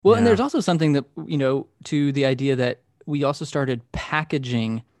Well, and Yeah, there's also something that, to the idea that we also started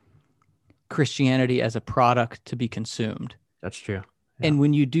packaging Christianity as a product to be consumed. that's true. Yeah, And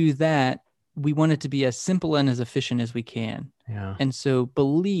when you do that, we want it to be as simple and as efficient as we can. yeah, And so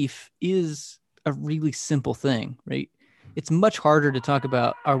belief is a really simple thing, right? It's much harder to talk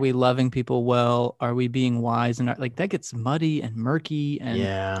about, are we loving people well? Are we being wise? And like that gets muddy and murky and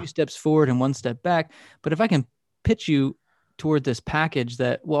yeah. 2 steps forward and 1 step back. But if I can pitch you toward this package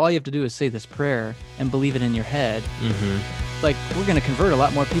that, well, all you have to do is say this prayer and believe it in your head, Mm-hmm. like we're going to convert a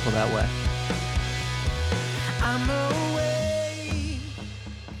lot more people that way. I'm away,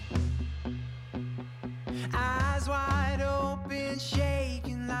 eyes wide open,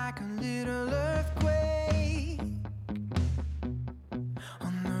 shaking like a little earthquake.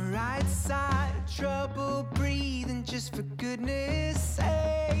 On the right side of trouble, breathing just for goodness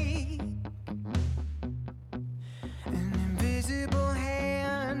sake. An invisible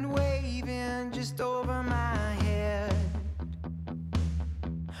hand waving just over my head.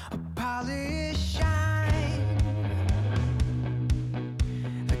 A polished shine.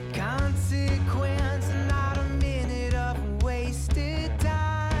 The consequence, not a minute of wasted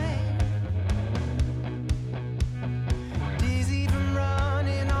time. Dizzy from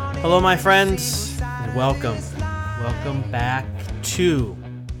running on. Hello, my friends, and welcome. Welcome back to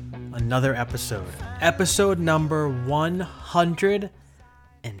another episode number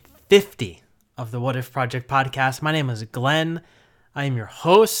 150 of the What If Project podcast. My name is Glenn. I am your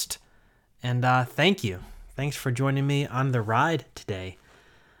host, and thank you. Thanks for joining me on the ride today.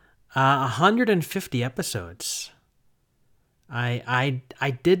 150 episodes. I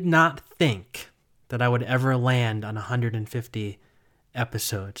did not think that I would ever land on 150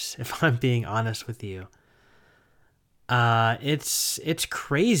 episodes, if I'm being honest with you. It's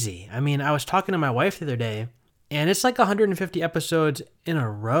crazy. I mean, I was talking to my wife the other day, and it's like 150 episodes in a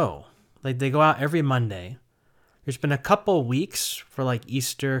row. Like they go out every Monday. There's been a couple weeks for like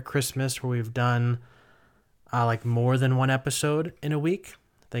Easter, Christmas, where we've done like more than one episode in a week.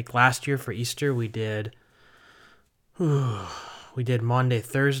 Like last year for Easter, we did Monday,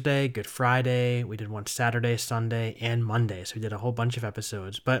 Thursday, Good Friday. We did one Saturday, Sunday, and Monday. So we did a whole bunch of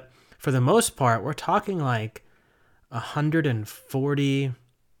episodes. But for the most part, we're talking like 140,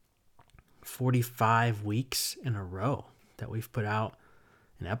 45 weeks in a row that we've put out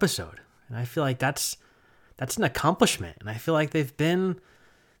an episode. And I feel like that's an accomplishment. And I feel like they've been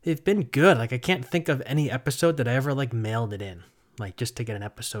good. Like I can't think of any episode that I ever like mailed it in, like just to get an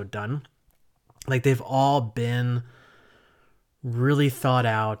episode done. Like they've all been really thought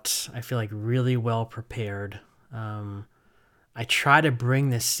out. I feel like really well prepared. I try to bring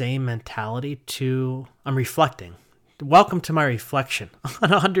this same mentality to, I'm reflecting. Welcome to my reflection on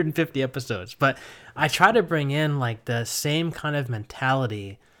 150 episodes. But I try to bring in like the same kind of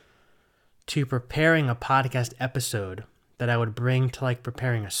mentality to preparing a podcast episode that I would bring to like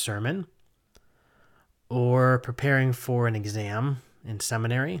preparing a sermon or preparing for an exam in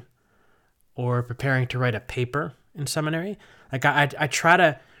seminary or preparing to write a paper in seminary. Like I try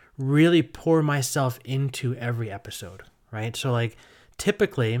to really pour myself into every episode, right? So like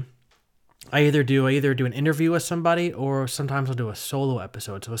typically I either do an interview with somebody or sometimes I'll do a solo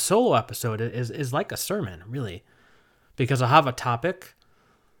episode. So a solo episode is like a sermon, really, because I'll have a topic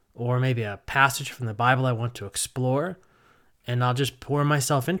or maybe a passage from the Bible I want to explore, and I'll just pour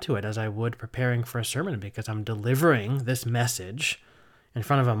myself into it as I would preparing for a sermon because I'm delivering this message in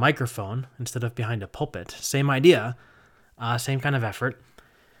front of a microphone instead of behind a pulpit. Same idea, same kind of effort.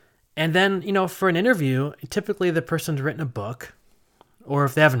 And then, for an interview, typically the person's written a book, or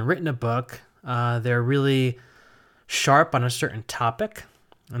if they haven't written a book, they're really sharp on a certain topic.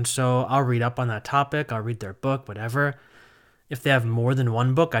 And so I'll read up on that topic, I'll read their book, whatever. If they have more than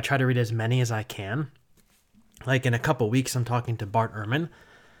one book, I try to read as many as I can. Like in a couple weeks, I'm talking to Bart Ehrman,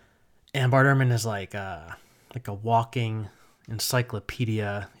 and Bart Ehrman is like a walking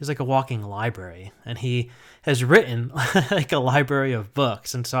encyclopedia. He's like a walking library, and he has written like a library of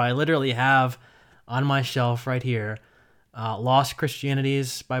books. And so I literally have on my shelf right here, Lost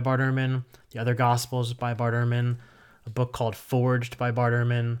Christianities by Bart Ehrman, The Other Gospels by Bart Ehrman, a book called Forged by Bart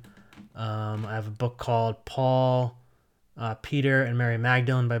Ehrman. I have a book called Paul, Peter and Mary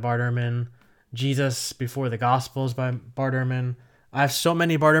Magdalene by Bart Ehrman, Jesus Before the Gospels by Bart Ehrman. I have so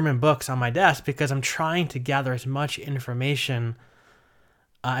many Bart Ehrman books on my desk because I'm trying to gather as much information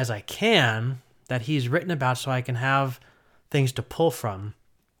as I can that he's written about so I can have things to pull from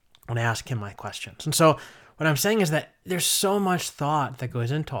when I ask him my questions. And so what I'm saying is that there's so much thought that goes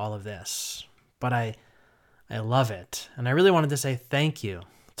into all of this, but I love it. And I really wanted to say thank you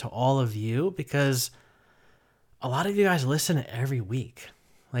to all of you because a lot of you guys listen every week.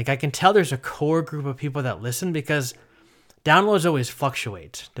 Like, I can tell there's a core group of people that listen because downloads always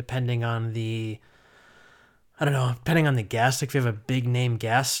fluctuate depending on the guest. Like, if you have a big name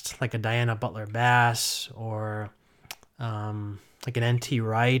guest, like a Diana Butler Bass or like an NT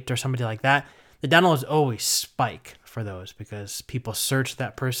Wright or somebody like that, the downloads always spike for those because people search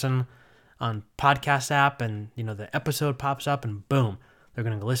that person on podcast app and, the episode pops up and boom, they're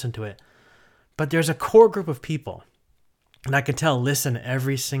going to listen to it. But there's a core group of people, and I can tell listen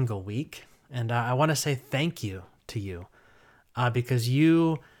every single week. And I want to say thank you to you because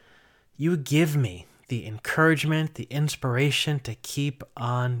you give me the encouragement, the inspiration to keep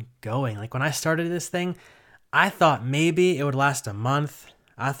on going. Like, when I started this thing, I thought maybe it would last a month.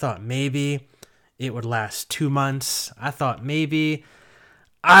 I thought maybe it would last 2 months. I thought maybe,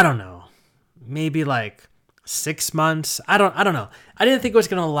 I don't know, maybe like 6 months. I don't know. I didn't think it was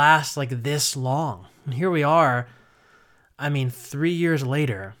going to last like this long. And here we are. 3 years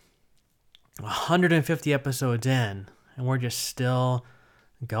later, 150 episodes in, and we're just still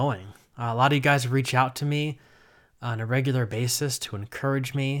going. A lot of you guys reach out to me on a regular basis to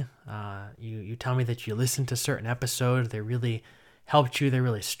encourage me. You tell me that you listened to certain episodes. They really helped you. They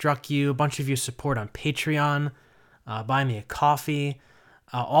really struck you. A bunch of you support on Patreon, buy me a coffee,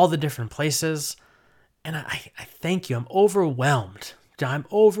 all the different places. And I thank you. I'm overwhelmed. I'm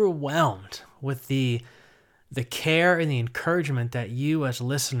overwhelmed with the care and the encouragement that you as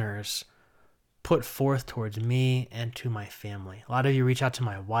listeners put forth towards me and to my family. A lot of you reach out to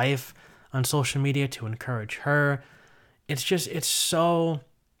my wife on social media to encourage her. It's so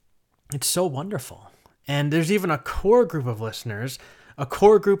wonderful. And there's even a core group of listeners, a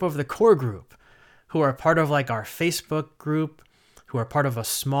core group of the core group, who are part of like our Facebook group, who are part of a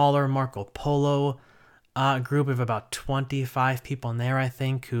smaller Marco Polo group of about 25 people in there, I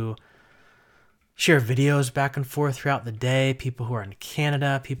think, who share videos back and forth throughout the day. People who are in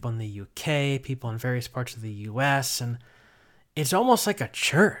Canada, people in the UK, people in various parts of the US. And it's almost like a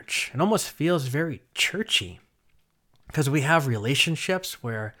church. It almost feels very churchy because we have relationships.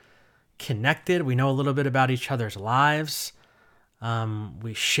 We're connected. We know a little bit about each other's lives.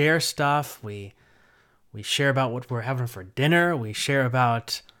 We share stuff. We share about what we're having for dinner. We share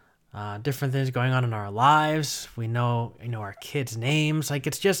about different things going on in our lives. We know our kids' names. Like,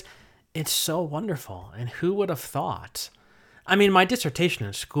 it's so wonderful. And who would have thought? My dissertation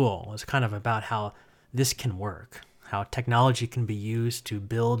in school was kind of about how this can work, how technology can be used to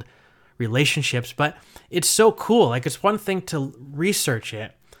build relationships. But it's so cool. Like, it's one thing to research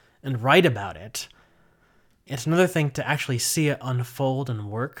it and write about it. It's another thing to actually see it unfold and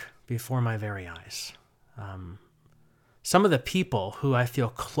work before my very eyes. Some of the people who I feel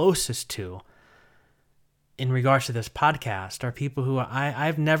closest to in regards to this podcast are people who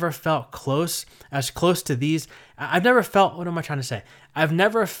I've never felt as close to these. I've never felt, what am I trying to say? I've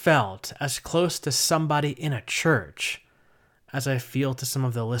never felt as close to somebody in a church as I feel to some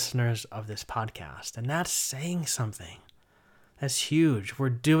of the listeners of this podcast. And that's saying something. That's huge. We're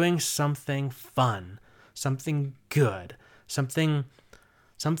doing something fun, something good, something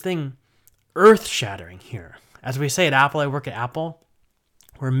earth-shattering here. As we say at Apple, I work at Apple,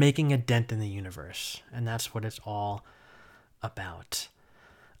 we're making a dent in the universe, and that's what it's all about.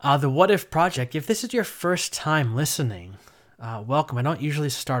 The What If Project, if this is your first time listening, welcome. I don't usually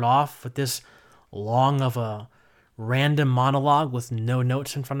start off with this long of a random monologue with no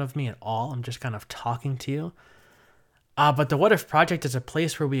notes in front of me at all. I'm just kind of talking to you. But the What If Project is a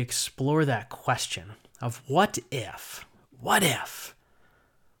place where we explore that question of what if? What if?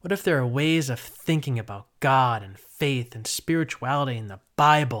 What if there are ways of thinking about God and faith and spirituality and the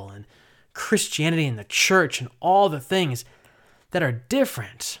Bible and Christianity and the church and all the things that are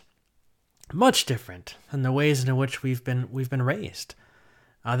different, much different than the ways in which we've been raised,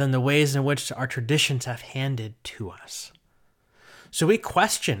 than the ways in which our traditions have handed to us? So we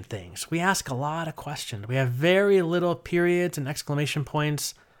question things. We ask a lot of questions. We have very little periods and exclamation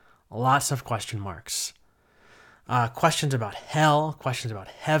points, lots of question marks. Questions about hell, questions about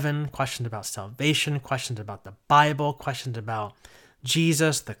heaven, questions about salvation, questions about the Bible, questions about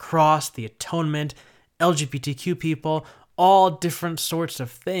Jesus, the cross, the atonement, LGBTQ people, all different sorts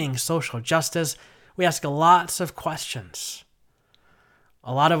of things, social justice. We ask lots of questions.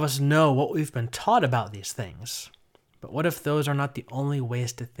 A lot of us know what we've been taught about these things, but what if those are not the only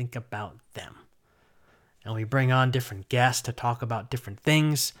ways to think about them? And we bring on different guests to talk about different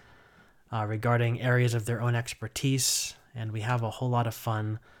things regarding areas of their own expertise, and we have a whole lot of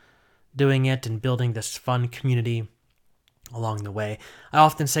fun doing it and building this fun community along the way. I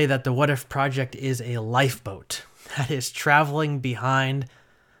often say that the What If Project is a lifeboat that is traveling behind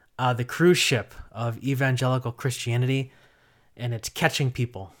the cruise ship of evangelical Christianity. and it's catching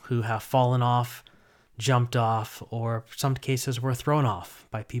people who have fallen off, jumped off, or some cases were thrown off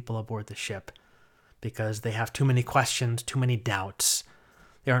by people aboard the ship because they have too many questions, too many doubts.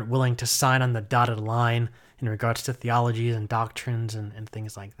 They aren't willing to sign on the dotted line in regards to theologies and doctrines and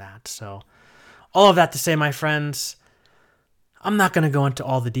things like that. So all of that to say, my friends, I'm not going to go into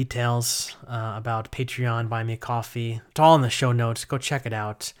all the details about Patreon, Buy Me a Coffee. It's all in the show notes. Go check it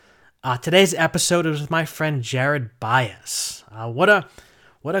out. Today's episode is with my friend Jared Byas. What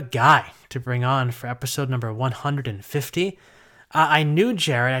a guy to bring on for episode number 150. I knew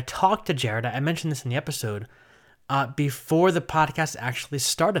Jared. I talked to Jared. I mentioned this in the episode before the podcast actually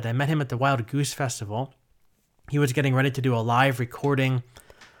started. I met him at the Wild Goose Festival. He was getting ready to do a live recording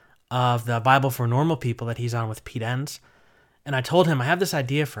of the Bible for Normal People that he's on with Pete Enns. And I told him, I have this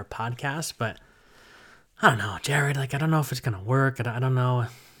idea for a podcast, but I don't know, Jared, I don't know if it's going to work. I don't know.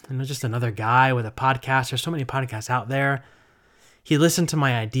 Just another guy with a podcast. There's so many podcasts out there. He listened to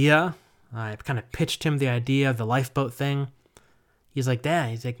my idea. I kind of pitched him the idea of the lifeboat thing. He's like,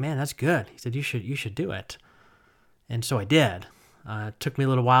 Dad, man, that's good. He said, you should do it. And so I did. It took me a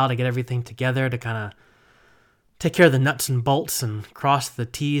little while to get everything together to kind of take care of the nuts and bolts and cross the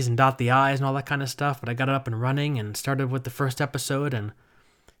T's and dot the I's and all that kind of stuff. But I got it up and running and started with the first episode. And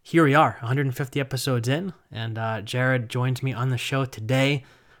here we are, 150 episodes in. And Jared joins me on the show today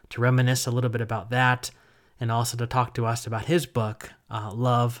to reminisce a little bit about that and also to talk to us about his book,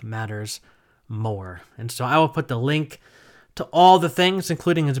 Love Matters More. And so I will put the link to all the things,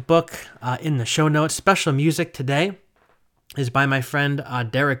 including his book, in the show notes. Special music today is by my friend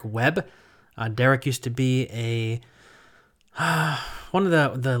Derek Webb. Derek used to be one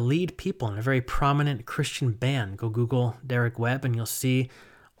of the lead people in a very prominent Christian band. Go Google Derek Webb and you'll see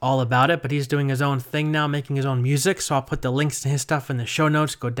all about it. But he's doing his own thing now, making his own music. So I'll put the links to his stuff in the show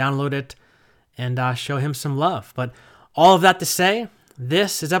notes. Go download it and show him some love. But all of that to say,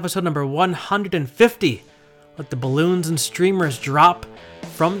 this is episode number 150. Let the balloons and streamers drop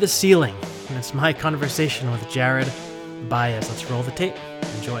from the ceiling. And it's my conversation with Jared Byas. Let's roll the tape.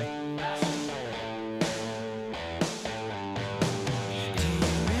 Enjoy.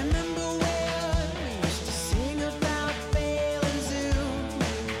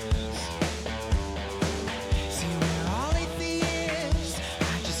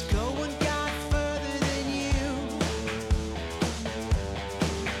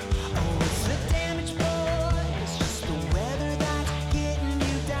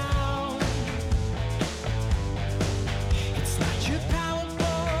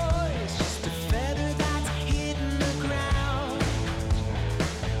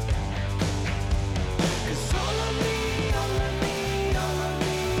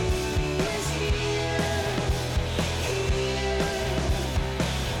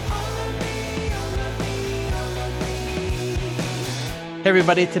 Hey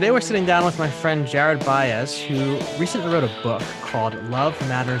everybody, today we're sitting down with my friend Jared Byas, who recently wrote a book called Love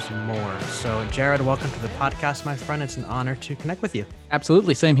Matters More. So Jared, welcome to the podcast, my friend. It's an honor to connect with you.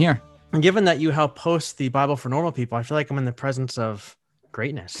 Absolutely. Same here. And given that you help post the Bible for Normal People, I feel like I'm in the presence of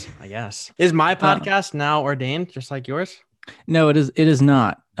greatness, I guess. Is my podcast now ordained just like yours? No, it is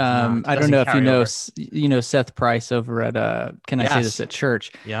not. No, I don't know if you know Seth Price over at Can I Say This at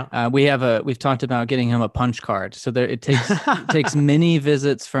Church? Yeah. We've talked about getting him a punch card. So it takes many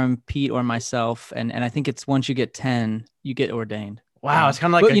visits from Pete or myself, and I think it's once you get 10, you get ordained. Wow, it's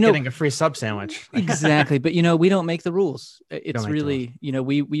kind of like getting a free sub sandwich. Exactly, but we don't make the rules. It's really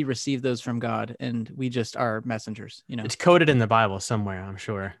we receive those from God, and we just are messengers. It's coded in the Bible somewhere, I'm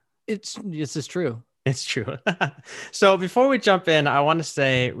sure. This is true. It's true. So before we jump in, I want to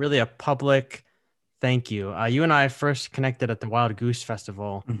say really a public thank you. You and I first connected at the Wild Goose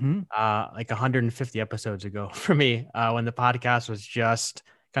Festival, like 150 episodes ago for me, when the podcast was just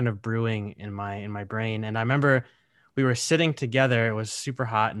kind of brewing in my brain. And I remember we were sitting together. It was super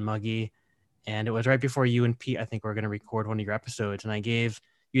hot and muggy. And it was right before you and Pete, I think, were going to record one of your episodes. And I gave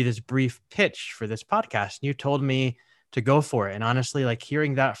you this brief pitch for this podcast. And you told me to go for it. And honestly, like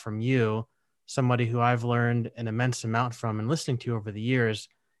hearing that from you, somebody who I've learned an immense amount from and listening to over the years,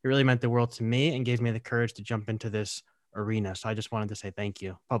 it really meant the world to me and gave me the courage to jump into this arena. So I just wanted to say thank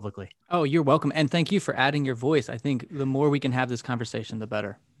you publicly. Oh, you're welcome. And thank you for adding your voice. I think the more we can have this conversation, the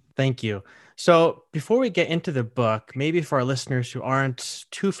better. Thank you. So before we get into the book, maybe for our listeners who aren't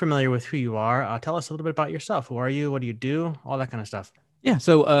too familiar with who you are, tell us a little bit about yourself. Who are you? What do you do? All that kind of stuff. Yeah.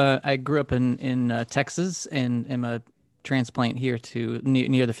 So I grew up in Texas and am a transplant here to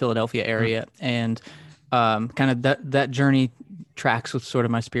near the Philadelphia area, and kind of that journey tracks with sort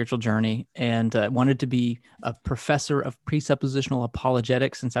of my spiritual journey, and wanted to be a professor of presuppositional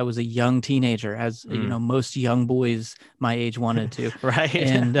apologetics since I was a young teenager, as most young boys my age wanted to. Right.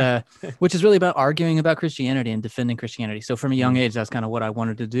 And which is really about arguing about Christianity and defending Christianity. So from a young age, that's kind of what I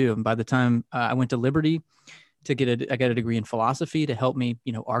wanted to do. And by the time I went to Liberty I got a degree in philosophy to help me,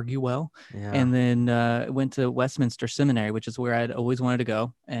 argue well. Yeah. And then went to Westminster Seminary, which is where I'd always wanted to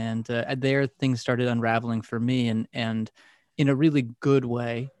go. And there things started unraveling for me and in a really good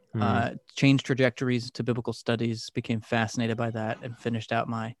way, changed trajectories to biblical studies, became fascinated by that and finished out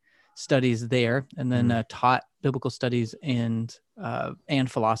my studies there. And then taught biblical studies and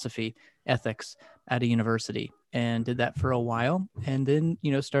philosophy, ethics at a university, and did that for a while. And then,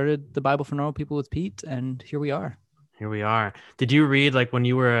 started the Bible for Normal People with Pete. And here we are. Here we are. Did you read, like, when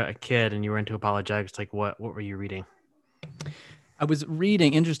you were a kid and you were into apologetics, like what were you reading? I was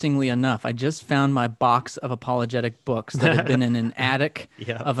reading, interestingly enough, I just found my box of apologetic books that had been in an attic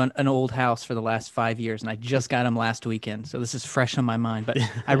of an old house for the last 5 years. And I just got them last weekend. So this is fresh on my mind. But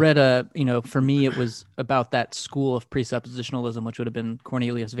I read for me, it was about that school of presuppositionalism, which would have been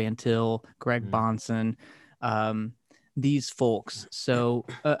Cornelius Van Til, Greg Bahnsen, these folks. So,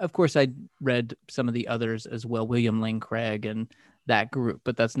 of course, I read some of the others as well, William Lane Craig and that group,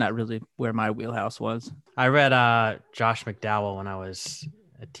 but that's not really where my wheelhouse was. I read Josh McDowell when I was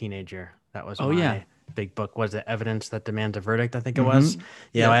a teenager. That was my big book. Was it Evidence That Demands a Verdict? I think it was.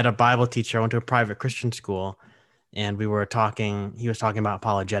 Yeah, I had a Bible teacher. I went to a private Christian school, and he was talking about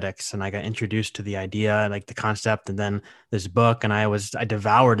apologetics, and I got introduced to the idea, like the concept, and then this book, and I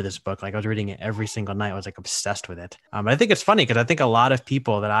devoured this book. Like, I was reading it every single night. I was like obsessed with it. But I think it's funny because I think a lot of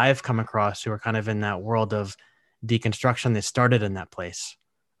people that I've come across who are kind of in that world of deconstruction, they started in that place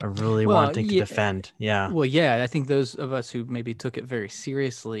of really wanting to defend. Yeah. Well, yeah, I think those of us who maybe took it very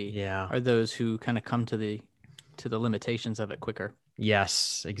seriously are those who kind of come to the limitations of it quicker.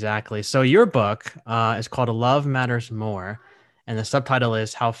 Yes, exactly. So your book is called Love Matters More, and the subtitle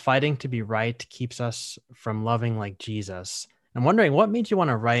is How Fighting to Be Right Keeps Us from Loving Like Jesus. I'm wondering, what made you want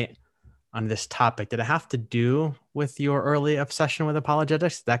to write on this topic? Did it have to do with your early obsession with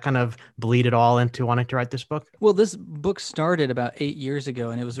apologetics? That kind of bleed it all into wanting to write this book? Well, this book started about 8 years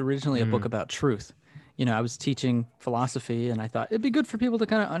ago, and it was originally a book about truth. I was teaching philosophy, and I thought it'd be good for people to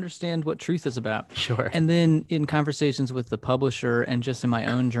kind of understand what truth is about. Sure. And then in conversations with the publisher and just in my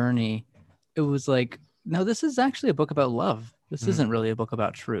own journey, it was like, no, this is actually a book about love. This isn't really a book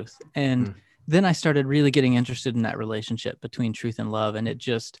about truth. And then I started really getting interested in that relationship between truth and love, and it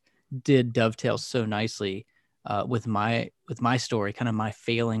just did dovetail so nicely with my story, kind of my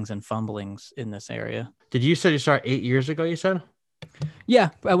failings and fumblings in this area. Did you say you started 8 years ago, you said? Yeah,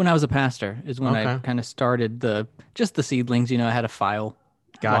 when I was a pastor is when I kind of started the seedlings. I had a file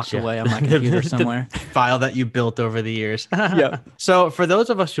locked away on my computer somewhere. The file that you built over the years. Yeah. So for those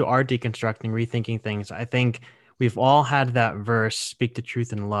of us who are deconstructing, rethinking things, I think we've all had that verse, speak the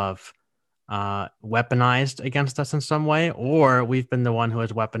truth in love, weaponized against us in some way, or we've been the one who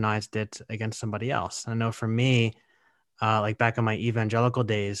has weaponized it against somebody else. I know for me, like back in my evangelical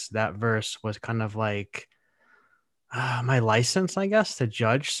days, that verse was kind of like my license, I guess, to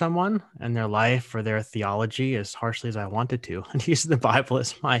judge someone and their life or their theology as harshly as I wanted to, and use the Bible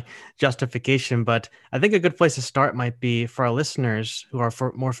as my justification. But I think a good place to start might be for our listeners who are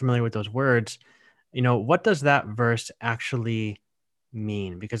more familiar with those words. What does that verse actually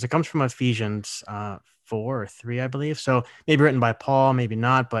mean? Because it comes from Ephesians 4 or 3, I believe. So maybe written by Paul, maybe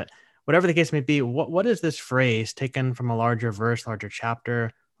not, but whatever the case may be, what is this phrase taken from a larger verse, larger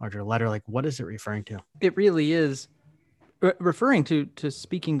chapter, larger letter? Like, what is it referring to? It really is referring to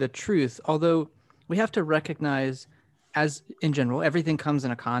speaking the truth, although we have to recognize, as in general, everything comes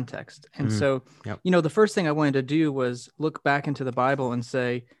in a context. And so, the first thing I wanted to do was look back into the Bible and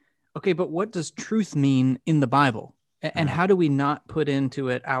say, okay, but what does truth mean in the Bible? And how do we not put into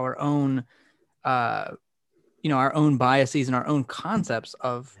it our own, our own biases and our own concepts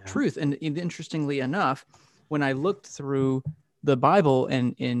of truth? And interestingly enough, when I looked through the Bible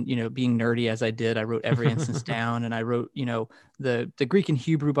and being nerdy as I did, I wrote every instance down, and I wrote, the Greek and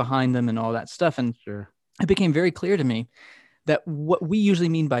Hebrew behind them and all that stuff. And it became very clear to me that what we usually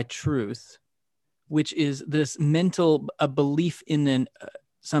mean by truth, which is this a belief in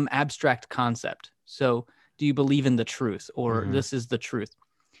some abstract concept. So do you believe in the truth, or this is the truth?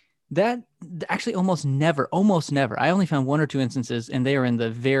 That actually almost never, I only found one or two instances, and they are in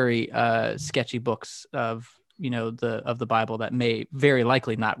the very sketchy books of the Bible that may very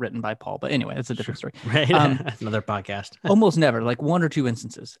likely not written by Paul. But anyway, that's a different story. Right. Another podcast. Almost never, like one or two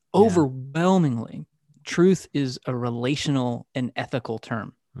instances. Yeah. Overwhelmingly, truth is a relational and ethical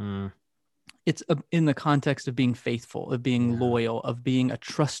term. It's in the context of being faithful, of being loyal, of being a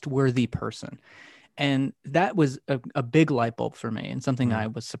trustworthy person. And that was a big light bulb for me and something I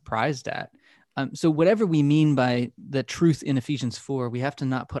was surprised at. So whatever we mean by the truth in Ephesians 4, we have to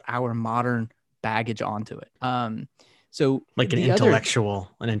not put our modern baggage onto it. So like an intellectual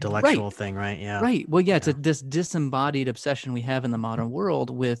thing, right? Yeah. Right. Well, yeah, it's this disembodied obsession we have in the modern world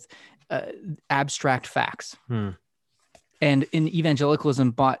with abstract facts. And in evangelicalism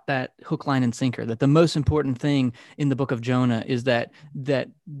bought that hook, line, and sinker, that the most important thing in the book of Jonah is that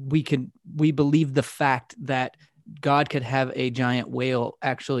we believe the fact that God could have a giant whale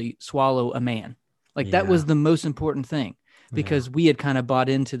actually swallow a man. Like that was the most important thing, because we had kind of bought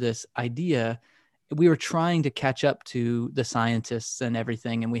into this idea. We were trying to catch up to the scientists and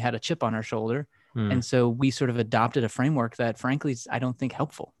everything, and we had a chip on our shoulder. And so we sort of adopted a framework that frankly, I don't think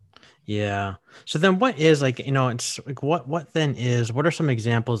helpful. Yeah. So then what is like, it's like, what are some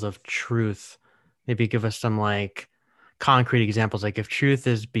examples of truth? Maybe give us some like concrete examples. Like if truth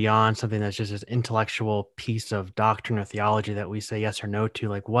is beyond something that's just this intellectual piece of doctrine or theology that we say yes or no to,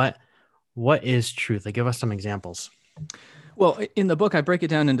 like what is truth? Like give us some examples. Well, in the book, I break it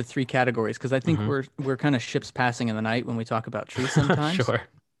down into 3 categories because I think we're kind of ships passing in the night when we talk about truth sometimes. Sure.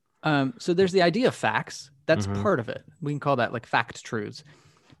 So there's the idea of facts. That's part of it. We can call that like fact truths.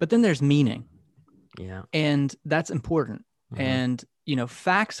 But then there's meaning. Yeah. And that's important. And,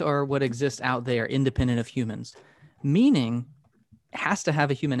 facts are what exists out there independent of humans. Meaning has to have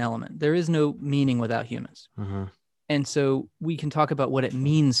a human element. There is no meaning without humans. And so we can talk about what it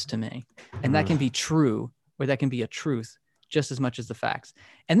means to me. And that can be true, or that can be a truth just as much as the facts.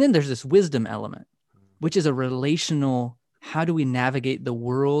 And then there's this wisdom element, which is a relational, how do we navigate the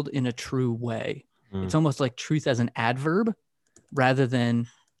world in a true way? It's almost like truth as an adverb rather than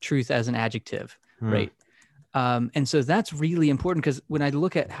truth as an adjective, right? And so that's really important, because when I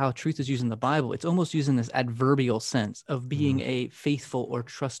look at how truth is used in the Bible, it's almost used in this adverbial sense of being a faithful or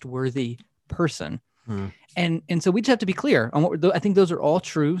trustworthy person. And so we just have to be clear on what I think those are all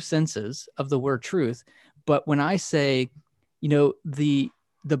true senses of the word truth. But when I say,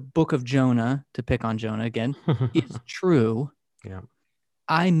 the book of Jonah, to pick on Jonah again, is true,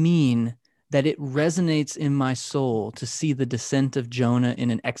 I mean that it resonates in my soul to see the descent of Jonah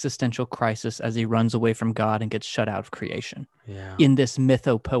in an existential crisis as he runs away from God and gets shut out of creation. In this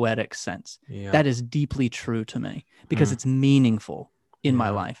mythopoetic sense. That is deeply true to me because it's meaningful in my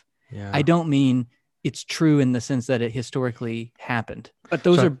life. I don't mean it's true in the sense that it historically happened, but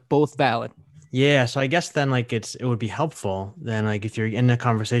those are both valid. Yeah. So I guess then like it would be helpful then, like if you're in a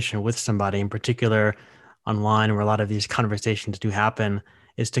conversation with somebody in particular online, where a lot of these conversations do happen,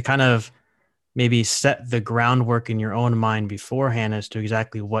 is to kind of maybe set the groundwork in your own mind beforehand as to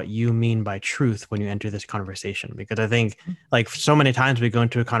exactly what you mean by truth when you enter this conversation. Because I think like so many times we go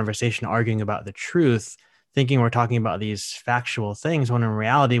into a conversation arguing about the truth, thinking we're talking about these factual things, when in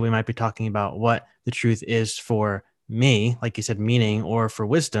reality, we might be talking about what the truth is for me, like you said, meaning, or for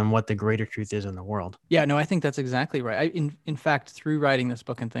wisdom, what the greater truth is in the world. Yeah, no, I think that's exactly right. In fact, through writing this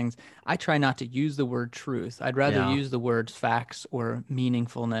book and things, I try not to use the word truth. I'd rather use the words facts or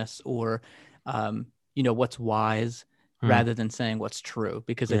meaningfulness or what's wise rather than saying what's true,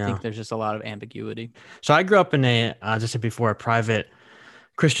 because I think there's just a lot of ambiguity. So I grew up in just before, a private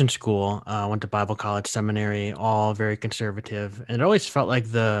Christian school, went to Bible college, seminary, all very conservative. And it always felt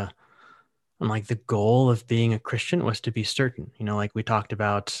like the goal of being a Christian was to be certain, like we talked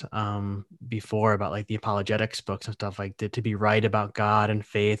about before about like the apologetics books and stuff, like to be right about God and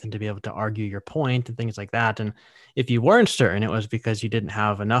faith and to be able to argue your point and things like that. And if you weren't certain, it was because you didn't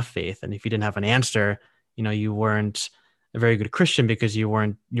have enough faith. And if you didn't have an answer, you weren't a very good Christian because you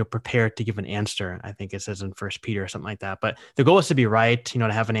weren't, prepared to give an answer. I think it says in 1 Peter or something like that. But the goal is to be right, to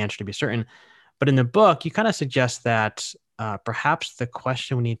have an answer, to be certain. But in the book, you kind of suggest that perhaps the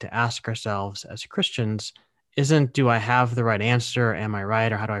question we need to ask ourselves as Christians isn't, do I have the right answer? Am I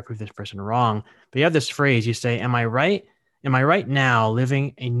right? Or how do I prove this person wrong? But you have this phrase, you say, am I right? Am I right now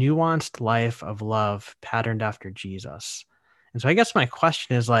living a nuanced life of love patterned after Jesus? And so I guess my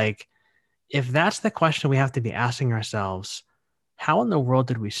question is like, if that's the question we have to be asking ourselves, how in the world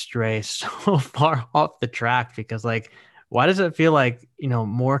did we stray so far off the track? Because like, why does it feel like,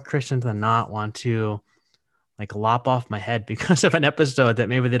 more Christians than not want to like lop off my head because of an episode that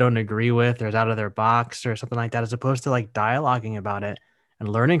maybe they don't agree with or is out of their box or something like that, as opposed to like dialoguing about it and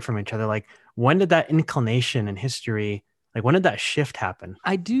learning from each other? Like, when did that inclination in history, like when did that shift happen?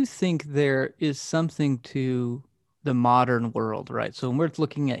 I do think there is something to the modern world, right? So when we're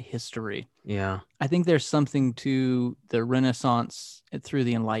looking at history, I think there's something to the Renaissance through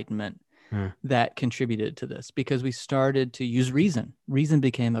the Enlightenment that contributed to this, because we started to use reason. Reason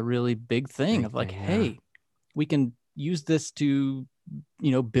became a really big thing of like, hey, we can use this to,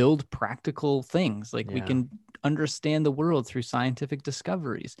 build practical things. Like we can understand the world through scientific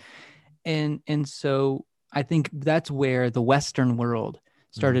discoveries. And so I think that's where the Western world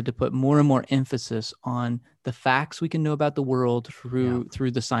started to put more and more emphasis on the facts we can know about the world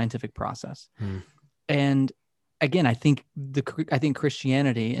through the scientific process. And again, I think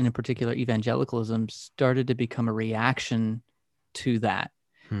Christianity, and in particular evangelicalism, started to become a reaction to that,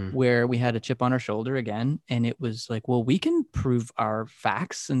 where we had a chip on our shoulder again, and it was like, well, we can prove our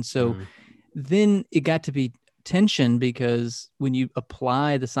facts. And so then it got to be tension, because when you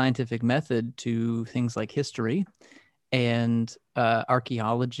apply the scientific method to things like history and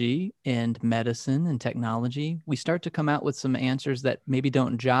archaeology and medicine and technology, we start to come out with some answers that maybe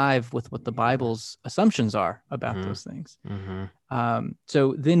don't jive with what the Bible's assumptions are about those things.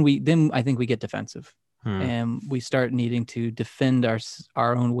 So then I think we get defensive, and we start needing to defend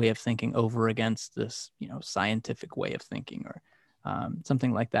our own way of thinking over against this, scientific way of thinking, or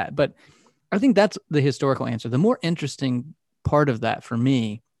something like that. But I think that's the historical answer. The more interesting part of that for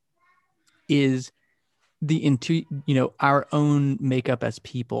me is our own makeup as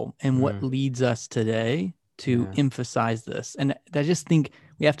people, and what leads us today to emphasize this. And I just think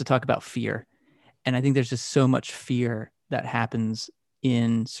we have to talk about fear. And I think there's just so much fear that happens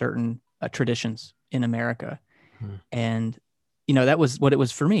in certain traditions in America. And, that was what it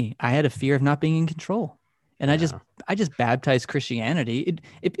was for me. I had a fear of not being in control. And I just baptized Christianity.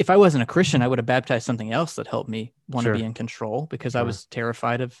 If I wasn't a Christian, I would have baptized something else that helped me want to be in control, because I was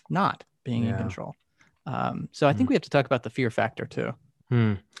terrified of not being in control. So I think we have to talk about the fear factor too.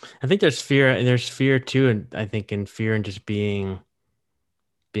 I think there's fear too. And I think in fear and just being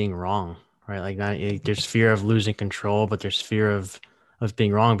wrong, right? Like there's fear of losing control, but there's fear of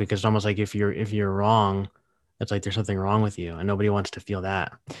being wrong, because it's almost like if you're wrong, it's like there's something wrong with you, and nobody wants to feel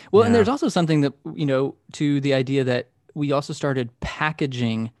that. Well, and there's also something that, to the idea that we also started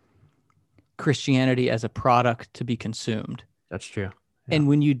packaging Christianity as a product to be consumed. That's true. And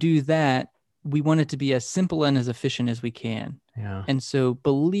when you do that, we want it to be as simple and as efficient as we can. And so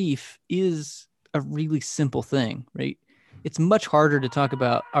belief is a really simple thing, right? It's much harder to talk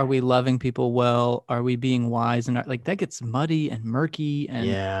about, are we loving people well? Are we being wise? And like that gets muddy and murky,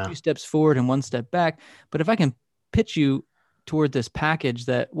 and 2 steps forward and 1 step back. But if I can pitch you toward this package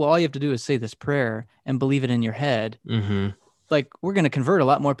that, well, all you have to do is say this prayer and believe it in your head, like we're going to convert a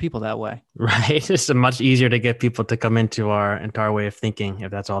lot more people that way. Right. It's much easier to get people to come into our way of thinking if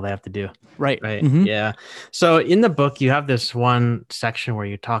that's all they have to do. Right. Yeah. So in the book, you have this one section where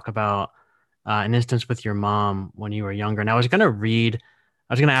you talk about an instance with your mom when you were younger. And I was going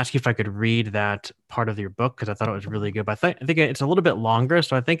to ask you if I could read that part of your book, because I thought it was really good. But I think it's a little bit longer.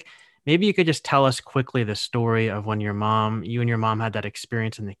 So I think maybe you could just tell us quickly the story of when you and your mom had that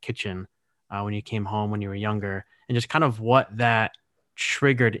experience in the kitchen when you came home when you were younger, and just kind of what that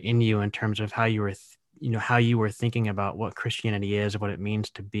triggered in you in terms of how you were thinking about what Christianity is, what it means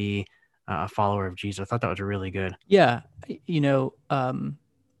to be a follower of Jesus. I thought that was really good. Yeah.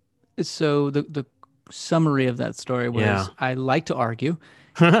 So the summary of that story was, I like to argue,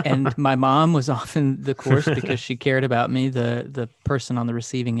 and my mom was often the course because she cared about me, the person on the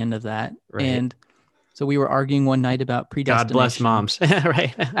receiving end of that. Right. And so we were arguing one night about predestination. God bless moms.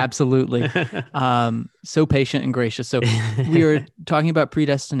 Right. Absolutely. So patient and gracious. So we were talking about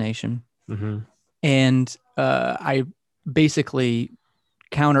predestination, and I basically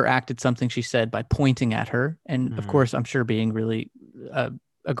counteracted something she said by pointing at her. And of course, I'm sure being really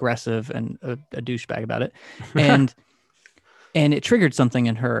aggressive and a douchebag about it. And it triggered something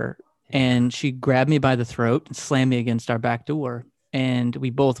in her, and she grabbed me by the throat and slammed me against our back door. And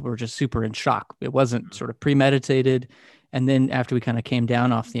we both were just super in shock. It wasn't sort of premeditated. And then after we kind of came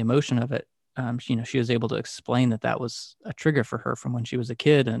down off the emotion of it, she was able to explain that was a trigger for her from when she was a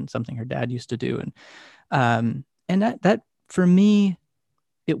kid and something her dad used to do. And that for me,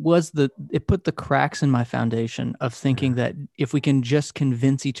 it put the cracks in my foundation of thinking that if we can just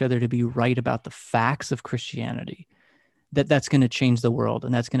convince each other to be right about the facts of Christianity, that's going to change the world,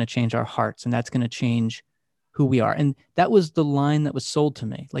 and that's going to change our hearts, and that's going to change who we are. And that was the line that was sold to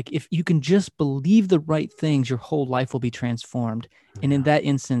me. Like, if you can just believe the right things, your whole life will be transformed. And in that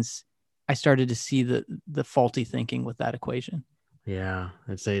instance, I started to see the faulty thinking with that equation. Yeah.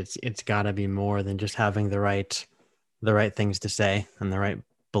 It's gotta be more than just having the right things to say and the right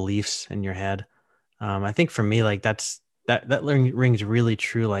beliefs in your head. I think for me, like that rings really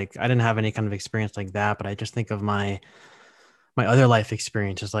true. Like, I didn't have any kind of experience like that, but I just think of my other life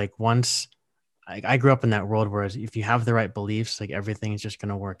experiences. Like, once I grew up in that world where if you have the right beliefs, like everything is just going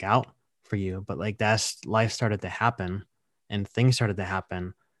to work out for you. But like that's life started to happen and things started to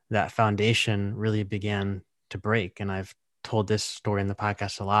happen. That foundation really began to break. And I've told this story in the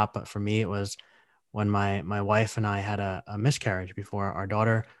podcast a lot, but for me, it was when my wife and I had a miscarriage before our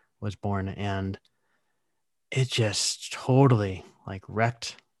daughter was born, and it just totally like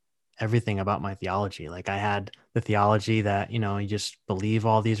wrecked everything about my theology. Like I had the theology that, you just believe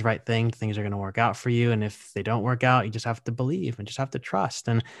all these right things are going to work out for you. And if they don't work out, you just have to believe and just have to trust.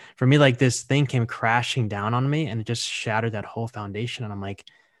 And for me, like this thing came crashing down on me and it just shattered that whole foundation. And I'm like,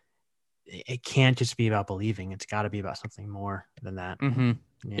 it can't just be about believing. It's got to be about something more than that. Mm-hmm.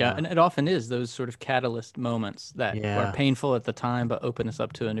 Yeah. And it often is those sort of catalyst moments that are painful at the time, but open us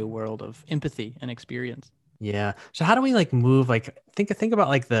up to a new world of empathy and experience. Yeah. So how do we like move, like think about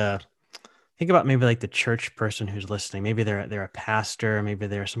like maybe like the church person who's listening. Maybe they're a pastor, maybe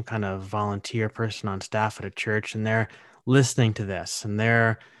they're some kind of volunteer person on staff at a church, and they're listening to this, and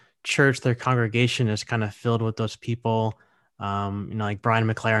their church, their congregation is kind of filled with those people. Like Brian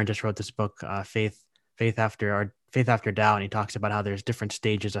McLaren just wrote this book, Faith After Doubt, and he talks about how there's different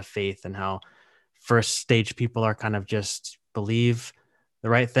stages of faith and how first stage people are kind of just believe the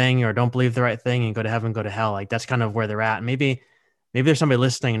right thing or don't believe the right thing and go to heaven, go to hell. Like that's kind of where they're at. Maybe there's somebody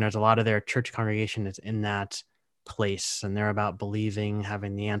listening and there's a lot of their church congregation that's in that place and they're about believing,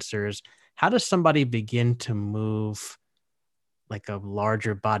 having the answers. How does somebody begin to move like a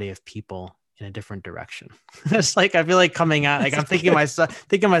larger body of people in a different direction? It's like, I feel like coming out, like I'm thinking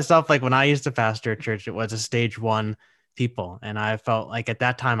myself, like when I used to pastor a church, it was a stage 1 people. And I felt like at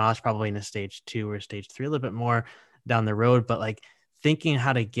that time I was probably in a stage 2 or stage 3, a little bit more down the road, but like thinking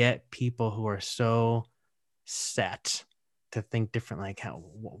how to get people who are so set to think different, like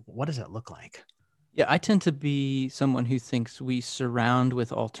what does it look like? Yeah, I tend to be someone who thinks we surround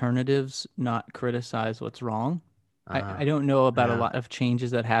with alternatives, not criticize what's wrong. I don't know about a lot of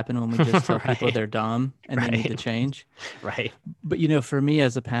changes that happen when we just tell people they're dumb and they need to change. Right. But, for me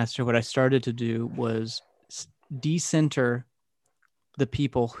as a pastor, what I started to do was decenter the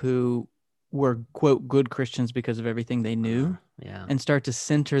people who were, quote, good Christians because of everything they knew. And start to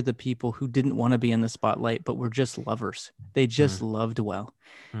center the people who didn't want to be in the spotlight, but were just lovers. They just loved well.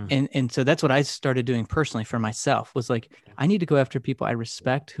 And so that's what I started doing personally for myself, was like, I need to go after people I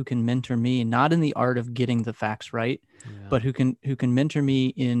respect who can mentor me, not in the art of getting the facts right, but who can mentor me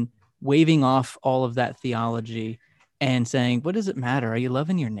in waving off all of that theology and saying, what does it matter? Are you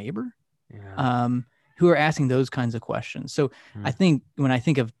loving your neighbor? Who are asking those kinds of questions. So I think when I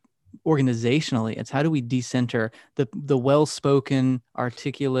think of organizationally, it's how do we decenter the well-spoken,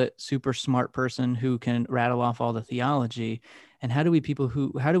 articulate, super smart person who can rattle off all the theology, and how do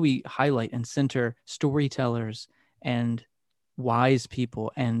we highlight and center storytellers and wise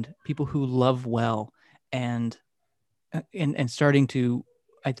people and people who love well, and starting to,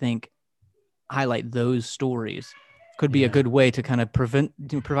 I think, highlight those stories could be a good way to kind of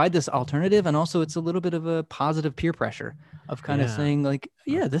provide this alternative. And also it's a little bit of a positive peer pressure of kind of saying like,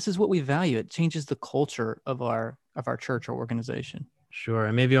 this is what we value. It changes the culture of our church or organization. Sure.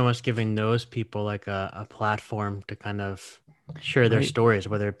 And maybe almost giving those people like a platform to kind of share their stories,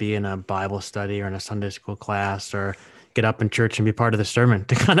 whether it be in a Bible study or in a Sunday school class, or get up in church and be part of the sermon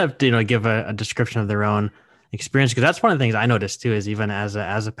to kind of, give a description of their own experience. Because that's one of the things I noticed too, is even as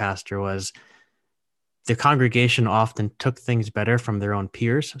a pastor, was the congregation often took things better from their own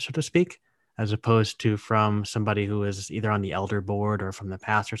peers, so to speak, as opposed to from somebody who is either on the elder board or from the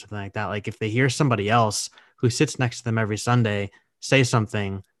pastor or something like that. Like if they hear somebody else who sits next to them every Sunday say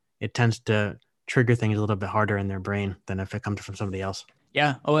something, it tends to trigger things a little bit harder in their brain than if it comes from somebody else.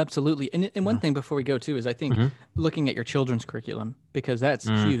 Yeah. Oh, absolutely. And one thing before we go too is I think looking at your children's curriculum, because that's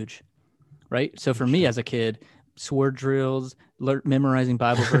huge, right? So for me as a kid, sword drills, memorizing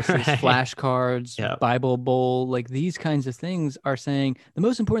Bible verses, flashcards, Bible bowl, like these kinds of things are saying the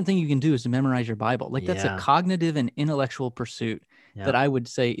most important thing you can do is to memorize your Bible. Like that's a cognitive and intellectual pursuit that I would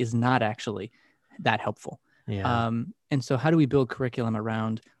say is not actually that helpful. And so how do we build curriculum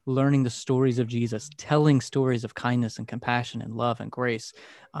around learning the stories of Jesus, telling stories of kindness and compassion and love and grace,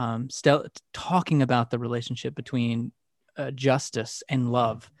 talking about the relationship between justice and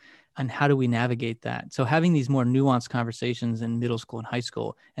love, and how do we navigate that? So having these more nuanced conversations in middle school and high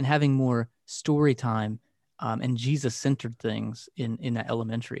school, and having more story time and Jesus-centered things in that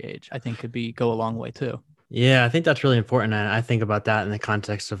elementary age, I think could go a long way too. Yeah, I think that's really important. And I think about that in the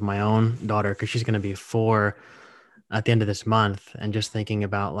context of my own daughter, because she's going to be 4 at the end of this month, and just thinking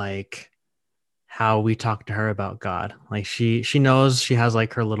about like how we talk to her about God. Like she knows she has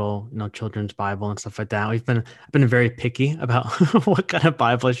like her little, children's Bible and stuff like that. I've been very picky about what kind of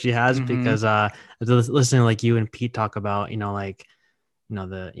Bible she has, because listening to like you and Pete talk about,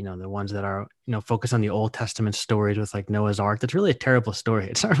 the ones that are, focus on the Old Testament stories with like Noah's Ark. That's really a terrible story.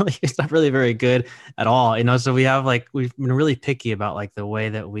 It's not really very good at all. So we've been really picky about like the way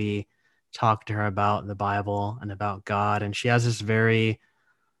that we talk to her about the Bible and about God. And she has this very,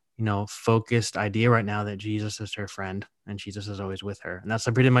 focused idea right now that Jesus is her friend and Jesus is always with her. And that's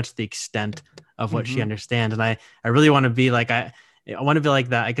pretty much the extent of what she understands. And I really want to be like, I want to be like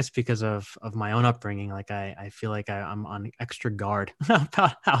that, I guess, because of my own upbringing. Like I feel like I'm on extra guard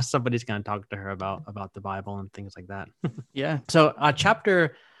about how somebody's going to talk to her about the Bible and things like that. Yeah. So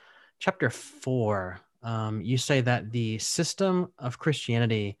chapter 4, you say that the system of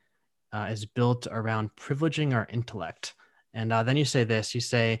Christianity is built around privileging our intellect. And then you say this, you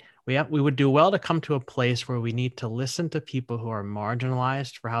say, we would do well to come to a place where we need to listen to people who are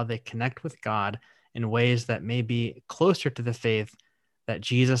marginalized for how they connect with God in ways that may be closer to the faith that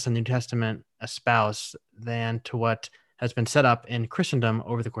Jesus and the New Testament espouse than to what has been set up in Christendom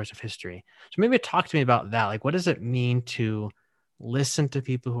over the course of history. So maybe talk to me about that. Like, what does it mean to listen to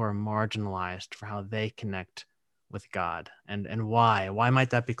people who are marginalized for how they connect with God, and why might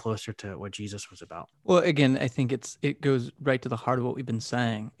that be closer to what Jesus was about? Well, again, I think it goes right to the heart of what we've been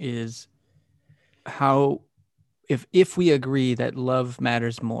saying, is how if we agree that love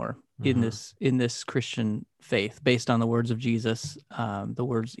matters more in this Christian faith, based on the words of Jesus, the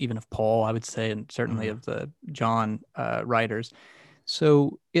words even of Paul, I would say, and certainly of the John writers.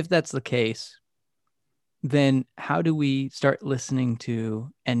 So if that's the case, then how do we start listening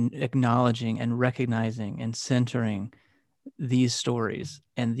to and acknowledging and recognizing and centering these stories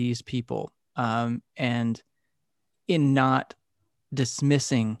and these people, and in not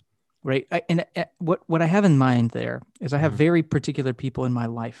dismissing, right? What I have in mind there is I have very particular people in my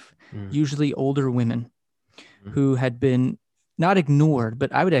life, usually older women, who had been not ignored,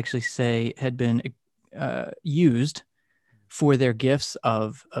 but I would actually say had been used for their gifts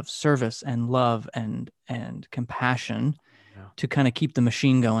of service and love and compassion to kind of keep the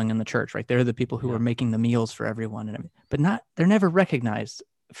machine going in the church, right? They're the people who are making the meals for everyone, but they're never recognized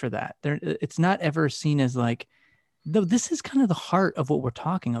for that. It's not ever seen as like, no, this is kind of the heart of what we're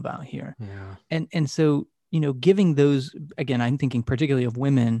talking about here. Yeah. And so, giving those, again, I'm thinking particularly of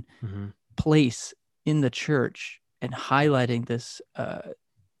women, place in the church and highlighting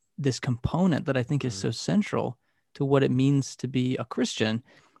this component that I think is so central to what it means to be a Christian,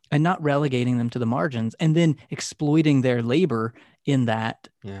 and not relegating them to the margins and then exploiting their labor in that.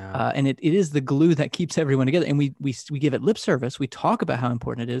 Yeah. And it is the glue that keeps everyone together. And we give it lip service. We talk about how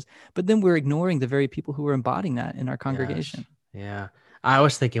important it is, but then we're ignoring the very people who are embodying that in our congregation. Yes. Yeah. I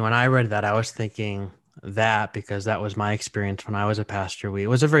was thinking, when I read that, I was thinking that because that was my experience when I was a pastor. It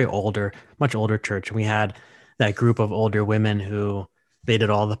was a very much older church. And we had that group of older women who they did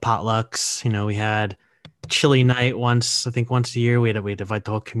all the potlucks. We had chili night once a year. We'd invite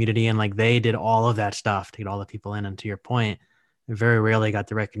the whole community, and like they did all of that stuff to get all the people in. And to your point, they very rarely got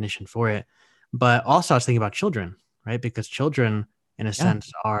the recognition for it. But also I was thinking about children, right? Because children in a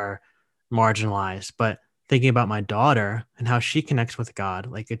sense are marginalized. But thinking about my daughter and how she connects with God,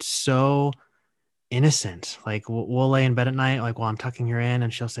 like it's so innocent. Like we'll lay in bed at night, like while I'm tucking her in,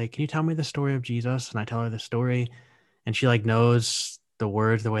 and she'll say, "Can you tell me the story of Jesus?" And I tell her the story, and she like knows the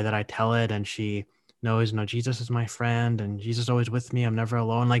words the way that I tell it, and she knows, Jesus is my friend and Jesus is always with me. I'm never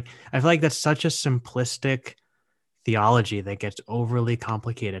alone. Like, I feel like that's such a simplistic theology that gets overly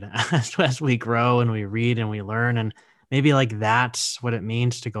complicated as we grow and we read and we learn. And maybe like that's what it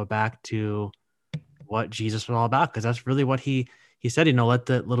means to go back to what Jesus was all about. Cause that's really what he said, let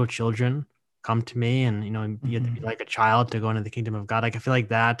the little children come to me, and, you have to be like a child to go into the kingdom of God. Like, I feel like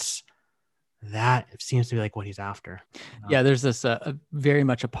that seems to be like what he's after. Yeah, there's this very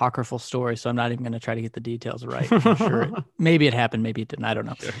much apocryphal story, so I'm not even going to try to get the details right. I'm sure maybe it happened, maybe it didn't. I don't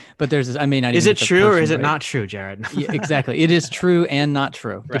know. Sure. But there's this. I may not. Is it true or is it not true, Jared? Yeah, exactly. It is true and not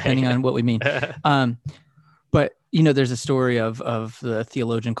true, depending on what we mean. But there's a story of the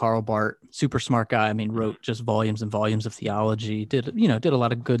theologian Karl Barth, super smart guy. I mean, wrote just volumes and volumes of theology. Did a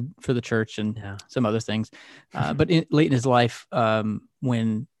lot of good for the church and some other things. But late in his life,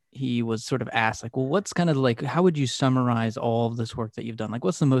 when he was sort of asked, like, well, what's kind of like, how would you summarize all of this work that you've done? Like,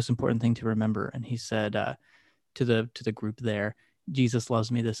 what's the most important thing to remember? And he said to the group there, Jesus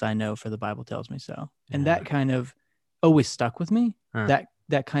loves me, this I know, for the Bible tells me so. Yeah. And that kind of always stuck with me,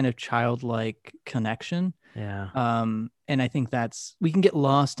 that kind of childlike connection. Yeah. And I think we can get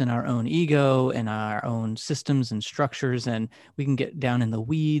lost in our own ego and our own systems and structures, and we can get down in the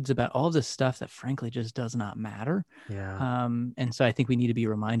weeds about all this stuff that frankly just does not matter. Yeah. And so I think we need to be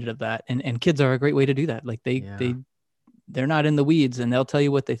reminded of that. And kids are a great way to do that. Like they're not in the weeds and they'll tell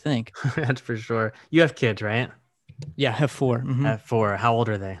you what they think. That's for sure. You have kids, right? Yeah, I have 4. Mm-hmm. At 4. How old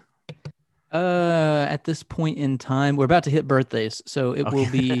are they? At this point in time, we're about to hit birthdays, so it will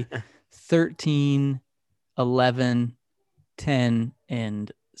be 13, 11, 10,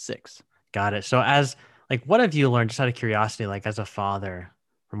 and 6. Got it. So as like, what have you learned, just out of curiosity, like as a father,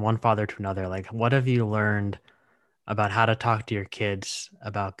 from one father to another, like what have you learned about how to talk to your kids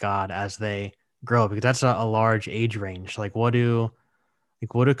about God as they grow? Because that's a large age range. What do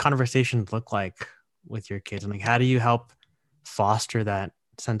conversations look like with your kids? And like, how do you help foster that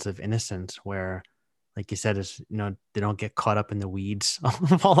sense of innocence where, like you said, is, they don't get caught up in the weeds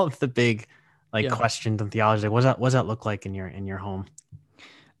of all of the big questions and theology? Like, what does that look like in your home?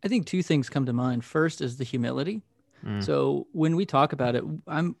 I think 2 things come to mind. First is the humility. So when we talk about it,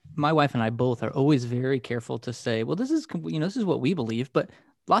 my wife and I both are always very careful to say, well, this is what we believe, but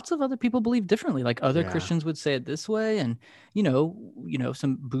lots of other people believe differently. Like other Christians would say it this way. And,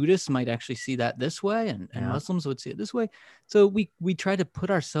 some Buddhists might actually see that this way and Muslims would see it this way. So we try to put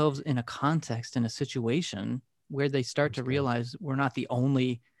ourselves in a context, in a situation where they start to realize we're not the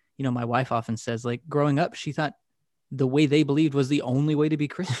only, my wife often says, like growing up, she thought the way they believed was the only way to be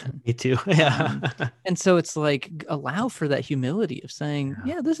Christian. Me too. Yeah. And so it's like, allow for that humility of saying,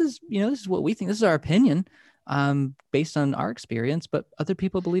 this is what we think. This is our opinion, based on our experience, but other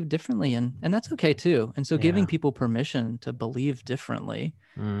people believe differently. And that's okay too. And so giving people permission to believe differently,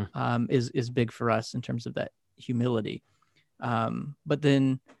 is big for us in terms of that humility. But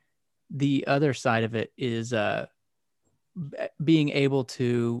then the other side of it is, being able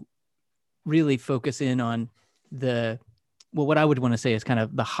to really focus in on what I would want to say is kind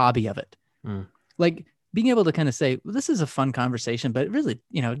of the hobby of it. Like being able to kind of say, well, this is a fun conversation, but really,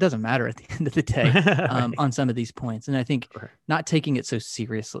 it doesn't matter at the end of the day, on some of these points. And I think not taking it so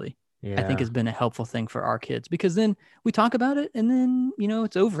seriously, I think has been a helpful thing for our kids, because then we talk about it and then,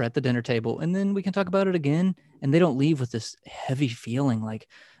 it's over at the dinner table and then we can talk about it again. And they don't leave with this heavy feeling like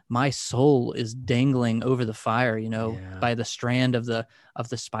my soul is dangling over the fire, by the strand of the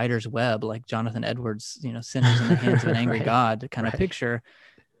spider's web, like Jonathan Edwards, sinners in the hands of an angry God kind of picture.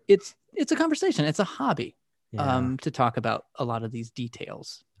 It's a conversation. It's a hobby, to talk about a lot of these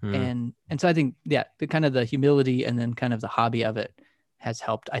details. And so I think, the kind of the humility and then kind of the hobby of it has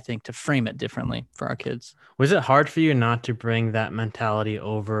helped, I think, to frame it differently for our kids. Was it hard for you not to bring that mentality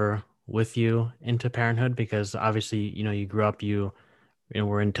over with you into parenthood? Because obviously, you grew up,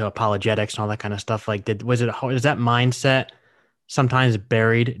 we're into apologetics and all that kind of stuff. Like, is that mindset sometimes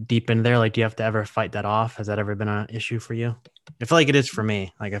buried deep in there? Like, do you have to ever fight that off? Has that ever been an issue for you? I feel like it is for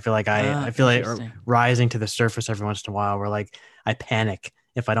me. Like, I feel like I feel like rising to the surface every once in a while, where like I panic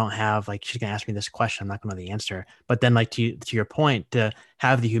if I don't have, like, she's gonna ask me this question, I'm not gonna know the answer. But then, like, to your point, to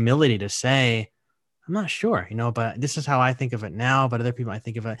have the humility to say, I'm not sure, but this is how I think of it now. But other people, I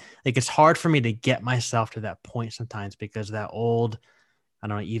think of it like, it's hard for me to get myself to that point sometimes, because that old, I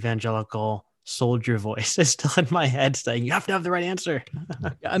don't know, evangelical soldier voice is still in my head saying, you have to have the right answer.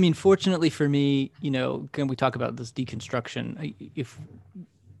 I mean, fortunately for me, can we talk about this deconstruction?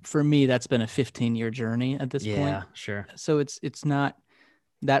 For me, that's been a 15-year journey at this point. Yeah, sure. So it's not,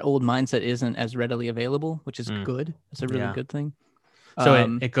 that old mindset isn't as readily available, which is good. It's a really good thing.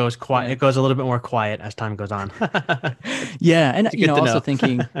 So it goes quiet. Yeah. It goes a little bit more quiet as time goes on. Yeah. And, also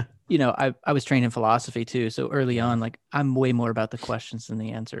thinking, I was trained in philosophy too. So early on, like, I'm way more about the questions than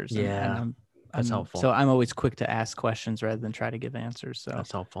the answers. Yeah. And that's helpful. So I'm always quick to ask questions rather than try to give answers. So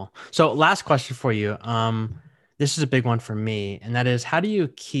that's helpful. So last question for you. This is a big one for me. And that is, how do you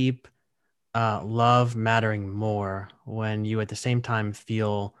keep love mattering more when you at the same time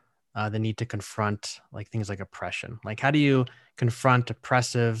feel the need to confront like things like oppression? Like, how do you confront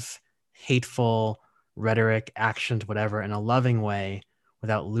oppressive, hateful rhetoric, actions, whatever, in a loving way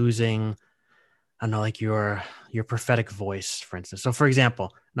without losing, I don't know, like your prophetic voice, for instance? So for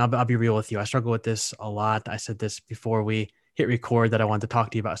example, and I'll be real with you, I struggle with this a lot. I said this before we hit record, that I wanted to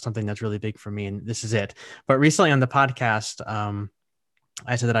talk to you about something that's really big for me, and this is it. But recently on the podcast,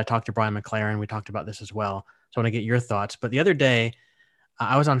 I said that I talked to Brian McLaren. We talked about this as well. So I want to get your thoughts. But the other day,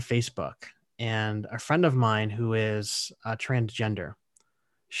 I was on Facebook, and a friend of mine who is transgender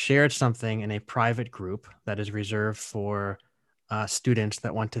shared something in a private group that is reserved for students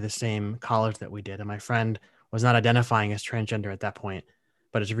that went to the same college that we did. And my friend was not identifying as transgender at that point,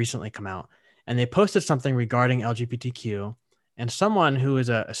 but has recently come out. And they posted something regarding LGBTQ, and someone who is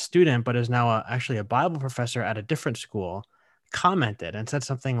a student, but is now actually a Bible professor at a different school, commented and said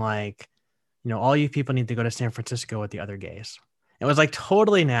something like, all you people need to go to San Francisco with the other gays. It was like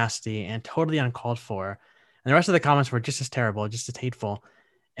totally nasty and totally uncalled for. And the rest of the comments were just as terrible, just as hateful.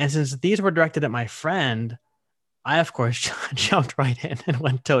 And since these were directed at my friend, I of course jumped right in and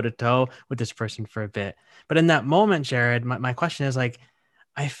went toe to toe with this person for a bit. But in that moment, Jared, my question is like,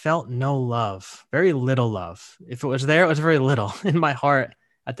 I felt no love, very little love. If it was there, it was very little in my heart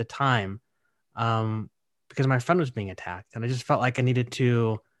at the time, because my friend was being attacked, and I just felt like I needed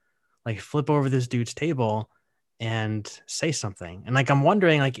to like flip over this dude's table and say something. And like I'm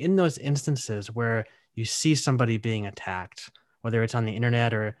wondering, like in those instances where you see somebody being attacked, whether it's on the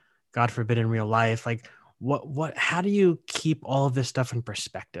internet or God forbid in real life, like how do you keep all of this stuff in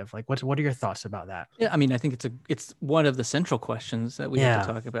perspective? Like what are your thoughts about that? Yeah, I mean, I think it's one of the central questions that we have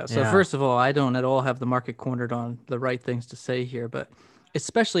to talk about. So Yeah. first of all, I don't at all have the market cornered on the right things to say here, but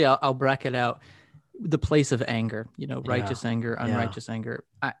especially I'll bracket out the place of anger, righteous anger, unrighteous anger.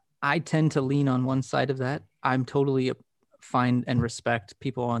 I tend to lean on one side of that. I'm totally fine and respect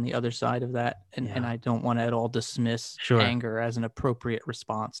people on the other side of that. And I don't want to at all dismiss anger as an appropriate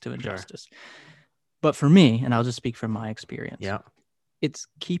response to injustice. But for me, and I'll just speak from my experience, it's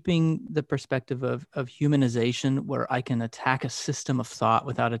keeping the perspective of humanization where I can attack a system of thought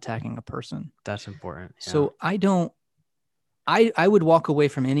without attacking a person. That's important. Yeah. So I would walk away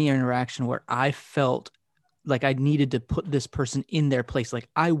from any interaction where I felt like I needed to put this person in their place. Like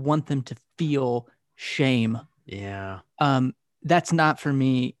I want them to feel shame. Yeah. That's not for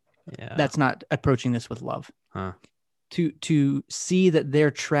me. Yeah. That's not approaching this with love. To see that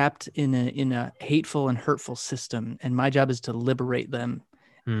they're trapped in a hateful and hurtful system. And my job is to liberate them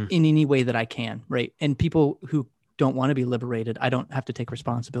in any way that I can. Right. And people who don't want to be liberated, I don't have to take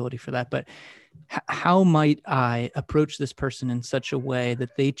responsibility for that. But how might I approach this person in such a way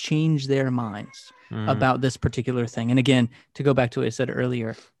that they change their minds about this particular thing? And again, to go back to what I said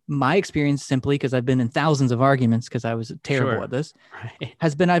earlier, my experience, simply because I've been in thousands of arguments because I was terrible at this,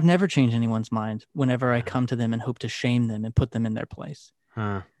 has been I've never changed anyone's mind whenever I come to them and hope to shame them and put them in their place.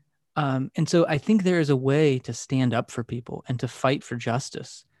 And so I think there is a way to stand up for people and to fight for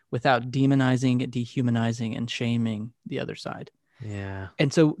justice without demonizing, dehumanizing, and shaming the other side. Yeah.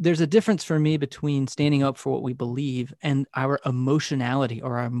 And so there's a difference for me between standing up for what we believe and our emotionality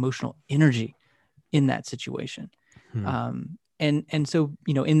or our emotional energy in that situation. And so,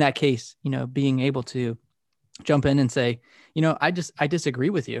 in that case, being able to jump in and say, I disagree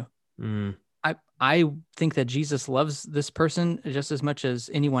with you. I think that Jesus loves this person just as much as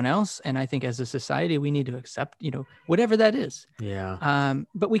anyone else. And I think as a society, we need to accept, whatever that is. Yeah.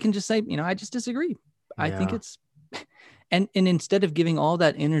 But we can just say, I just disagree. I think it's, and instead of giving all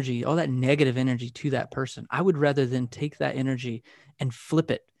that energy, all that negative energy to that person, I would rather than take that energy and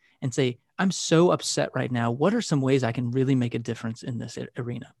flip it and say, I'm so upset right now. What are some ways I can really make a difference in this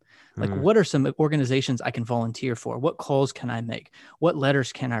arena? Like, what are some organizations I can volunteer for? What calls can I make? What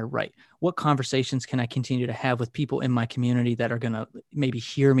letters can I write? What conversations can I continue to have with people in my community that are going to maybe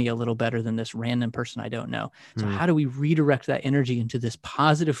hear me a little better than this random person I don't know? So how do we redirect that energy into this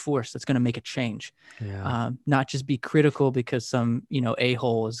positive force that's going to make a change? Not just be critical because some,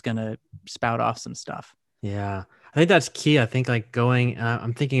 a-hole is going to spout off some stuff. Yeah. I think that's key. I think like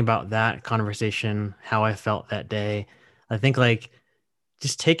I'm thinking about that conversation, how I felt that day. I think like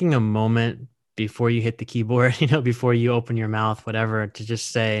just taking a moment before you hit the keyboard, before you open your mouth, whatever, to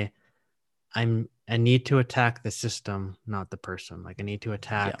just say, I need to attack the system, not the person. Like I need to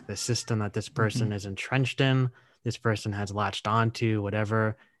attack the system that this person is entrenched in. This person has latched onto,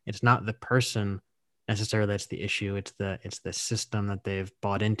 whatever. It's not the person necessarily that's the issue. It's the system that they've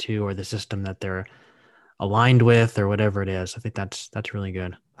bought into, or the system that they're aligned with, or whatever it is. I think that's really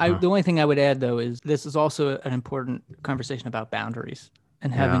good. The only thing I would add, though, is this is also an important conversation about boundaries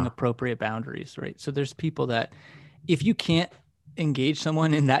and having appropriate boundaries, right? So there's people that if you can't engage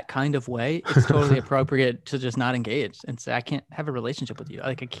someone in that kind of way, it's totally appropriate to just not engage and say, I can't have a relationship with you.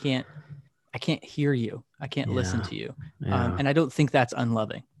 Like I can't hear you. I can't listen to you. And I don't think that's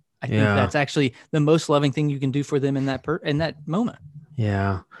unloving. I think that's actually the most loving thing you can do for them in that moment.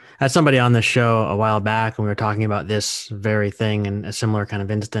 Yeah. I had somebody on the show a while back and we were talking about this very thing in a similar kind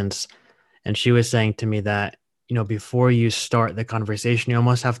of instance. And she was saying to me that, before you start the conversation, you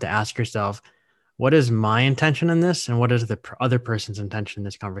almost have to ask yourself, what is my intention in this? And what is the other person's intention in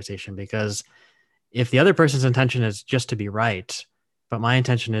this conversation? Because if the other person's intention is just to be right, but my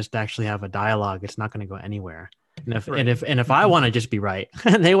intention is to actually have a dialogue, it's not going to go anywhere. And if I want to just be right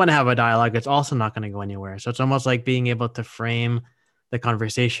and they want to have a dialogue, it's also not going to go anywhere. So it's almost like being able to frame the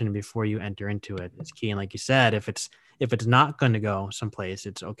conversation before you enter into it. It's key. And like you said, if it's not going to go someplace,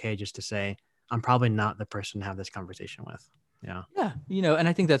 it's okay just to say, I'm probably not the person to have this conversation with. Yeah. Yeah. And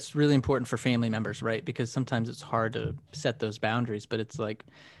I think that's really important for family members, right? Because sometimes it's hard to set those boundaries, but it's like,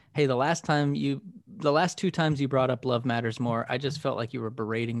 hey, the last 2 times you brought up Love Matters More, I just felt like you were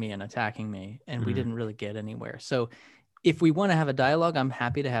berating me and attacking me, and we didn't really get anywhere. So if we want to have a dialogue, I'm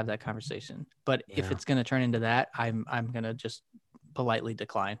happy to have that conversation. But if it's going to turn into that, I'm going to just politely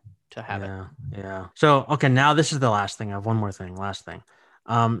decline to have it. Yeah. So, okay, now this is the last thing. I have one more thing. Last thing.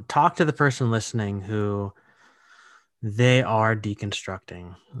 Talk to the person listening who they are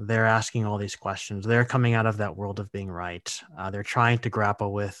deconstructing. They're asking all these questions. They're coming out of that world of being right. They're trying to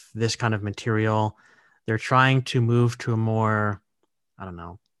grapple with this kind of material. They're trying to move to a more, I don't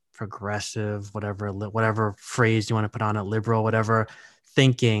know, progressive, whatever phrase you want to put on it, liberal, whatever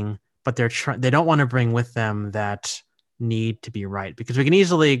thinking, but they don't want to bring with them that need to be right, because we can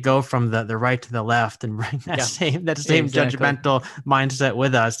easily go from the right to the left and bring that same exactly. Judgmental mindset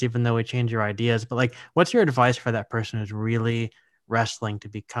with us, even though we change your ideas. But like, what's your advice for that person who's really wrestling to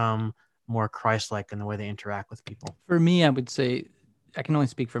become more Christ-like in the way they interact with people? For me, I would say, I can only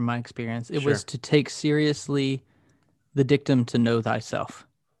speak from my experience. It was to take seriously the dictum to know thyself.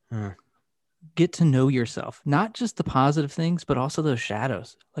 Get to know yourself, not just the positive things, but also those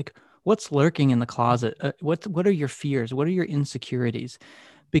shadows. Like, what's lurking in the closet? What are your fears? What are your insecurities?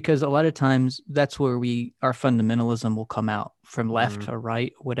 Because a lot of times that's where our fundamentalism will come out, from left or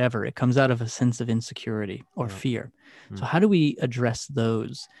right, whatever. It comes out of a sense of insecurity or fear. So how do we address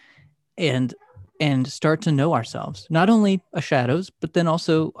those and start to know ourselves? Not only our shadows, but then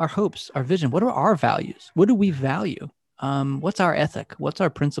also our hopes, our vision. What are our values? What do we value? What's our ethic? What's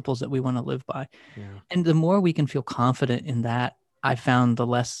our principles that we want to live by? And the more we can feel confident in that, I found the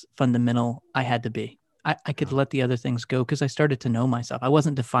less fundamental I had to be. I could let the other things go because I started to know myself. I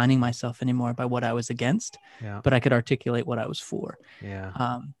wasn't defining myself anymore by what I was against, but I could articulate what I was for.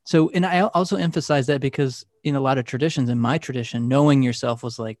 And I also emphasize that because in a lot of traditions, in my tradition, knowing yourself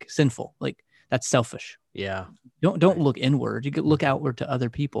was like sinful. Like, that's selfish. Don't look inward. You could look outward to other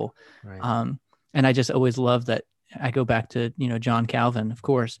people. And I just always love that. I go back to, John Calvin, of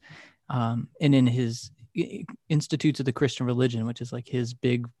course, and in his Institutes of the Christian Religion, which is like his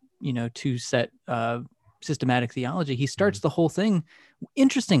big, 2-set systematic theology, he starts the whole thing,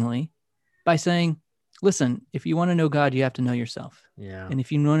 interestingly, by saying, listen, if you want to know God, you have to know yourself. And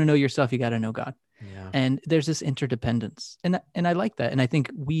if you want to know yourself, you got to know God. And there's this interdependence. And I like that. And I think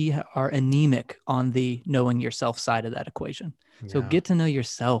we are anemic on the knowing yourself side of that equation. So get to know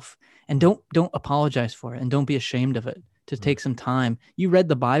yourself, and don't apologize for it, and don't be ashamed of it. To take some time. You read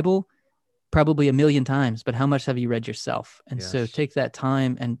the Bible probably 1,000,000 times, but how much have you read yourself? And so take that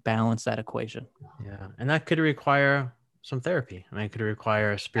time and balance that equation. And that could require some therapy. I mean, it could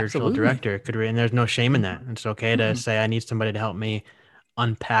require a spiritual director. It could, and there's no shame in that. It's okay to say, I need somebody to help me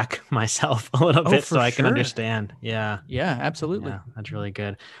unpack myself a little bit so I can understand. Yeah, absolutely. That's really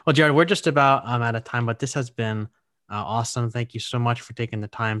good. Well, Jared, we're just about out of time, but this has been awesome. Thank you so much for taking the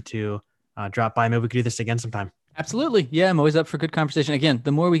time to drop by. Maybe we could do this again sometime. Absolutely. Yeah, I'm always up for good conversation. Again,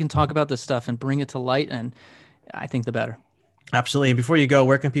 the more we can talk about this stuff and bring it to light, and I think the better. Absolutely. And before you go,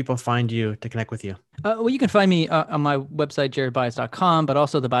 where can people find you to connect with you? Well, you can find me on my website, jaredbyas.com, but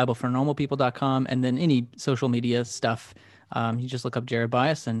also thebiblefornormalpeople.com, and then any social media stuff. You just look up Jared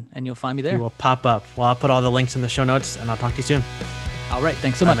Byas and you'll find me there. You will pop up. Well, I'll put all the links in the show notes, and I'll talk to you soon. All right.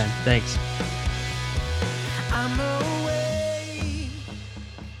 Thanks so much. Man. Thanks. I'm away,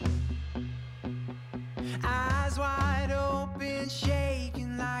 eyes wide open,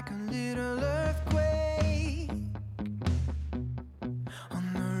 shaking like a little earthquake.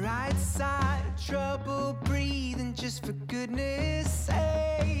 On the right side, trouble breathing, just for goodness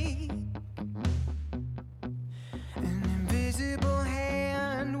sake. An invisible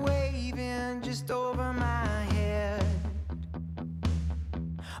hand waving just over my head.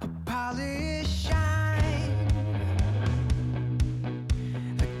 A polished shine,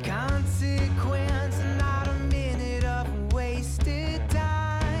 the consequence, not a minute of wasted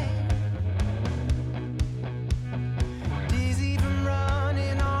time. Dizzy from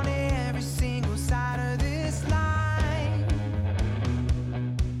running on every single side of this line.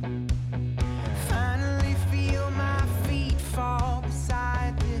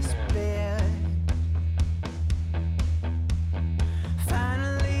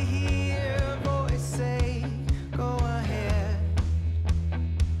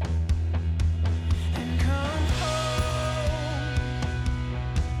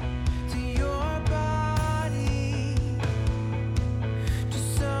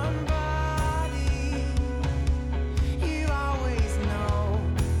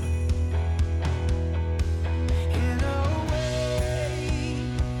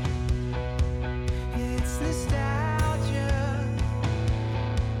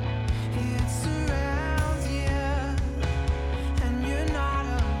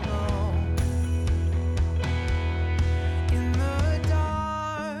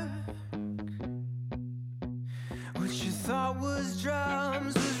 thought was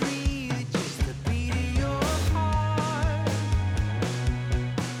drums was really just the beat of your heart.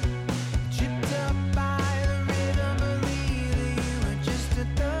 Tripped up by the rhythm, but really you were just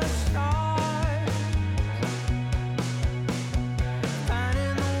at the start.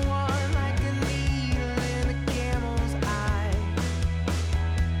 Finding the one like a needle in a camel's eye.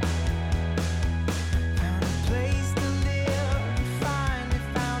 Found a place to live and finally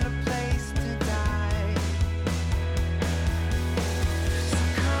found a place to die. So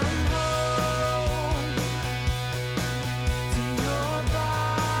come home to your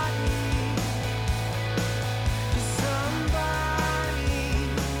body, to somebody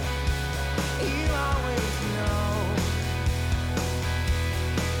you always know.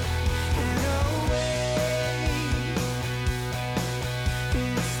 And away,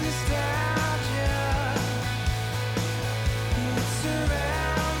 it's nostalgia. It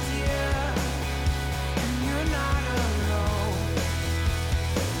surrounds you, and you're not alone.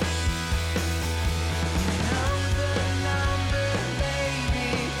 You know the number, baby,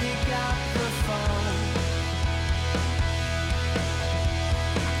 pick up the phone.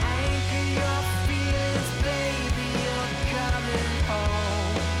 Anchor your feelings, baby, you're coming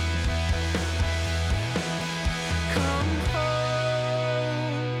home. Come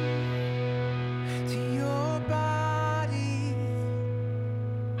home to your body,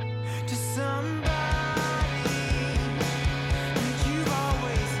 to somebody that you've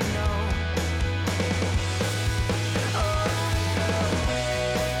always known. Oh, away,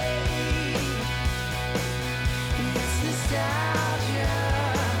 it's nostalgia.